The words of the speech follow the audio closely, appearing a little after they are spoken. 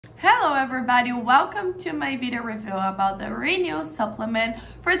Hello everybody, welcome to my video review about the Renew supplement.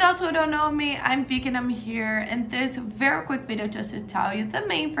 For those who don't know me, I'm vegan. I'm here in this very quick video just to tell you the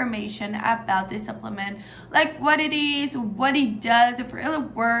main information about this supplement, like what it is, what it does, if it really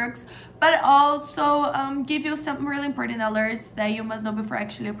works, but also give you some really important alerts that you must know before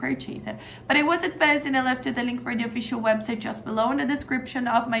actually purchase it. But it was advanced and I left the link for the official website just below in the description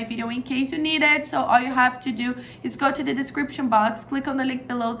of my video in case you need it. So all you have to do is go to the description box, click on the link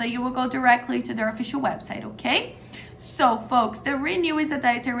below, that you will go directly to their official website, okay? So folks, the Renew is a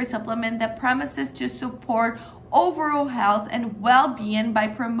dietary supplement that promises to support overall health and well-being by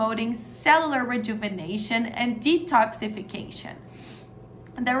promoting cellular rejuvenation and detoxification.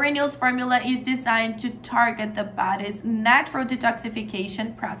 The Renew's formula is designed to target the body's natural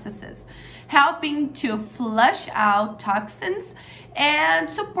detoxification processes, helping to flush out toxins and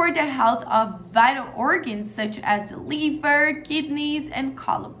support the health of vital organs such as the liver, kidneys, and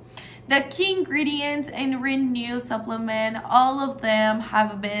colon. The key ingredients in Renew supplement, all of them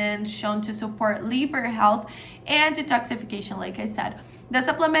have been shown to support liver health and detoxification, like I said. The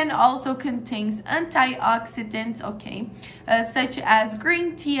supplement also contains antioxidants, such as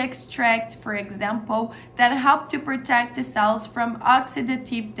green tea extract, for example, that help to protect the cells from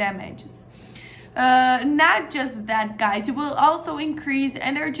oxidative damages. Not just that, guys, it will also increase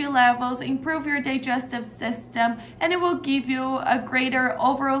energy levels, improve your digestive system, and it will give you a greater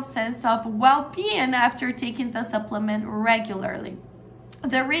overall sense of well-being after taking the supplement regularly.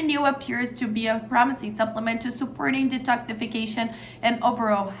 The Renew appears to be a promising supplement to supporting detoxification and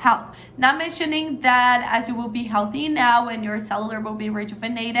overall health. Not mentioning that as you will be healthy now and your cellular will be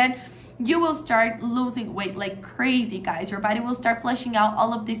rejuvenated, you will start losing weight like crazy, guys. Your body will start flushing out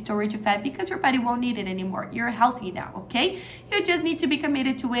all of this storage of fat because your body won't need it anymore. You're healthy now, okay? You just need to be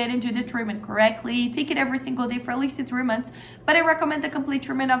committed to it and do the treatment correctly. Take it every single day for at least 3 months. But I recommend the complete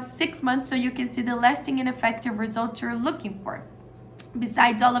treatment of 6 months so you can see the lasting and effective results you're looking for.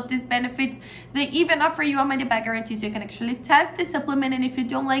 Besides all of these benefits, they even offer you a money-back guarantee, so you can actually test the supplement, and if you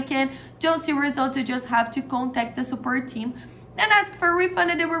don't like it, don't see results, you just have to contact the support team and ask for a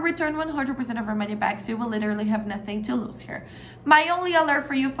refund, and they will return 100% of our money back, so you will literally have nothing to lose here. My only alert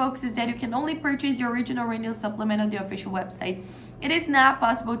for you folks is that you can only purchase the original Renew supplement on the official website. It is not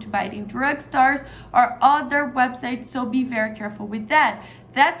possible to buy it in drugstores or other websites, so be very careful with that.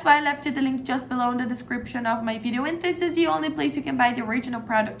 That's why I left you the link just below in the description of my video, and this is the only place you can buy the original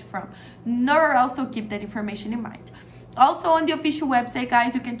product from. Nowhere else, so keep that information in mind. Also on the official website,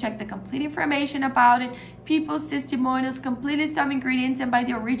 guys, you can check the complete information about it, people's testimonials, complete list of ingredients, and buy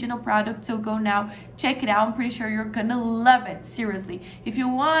the original product. So go now, check it out. I'm pretty sure you're gonna love it, seriously. If you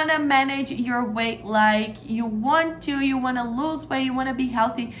wanna manage your weight like you want to, you wanna lose weight, you wanna be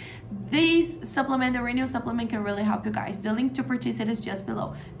healthy, this supplement, the Renew supplement, can really help you guys. The link to purchase it is just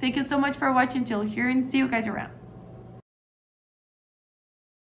below. Thank you so much for watching till here, and see you guys around.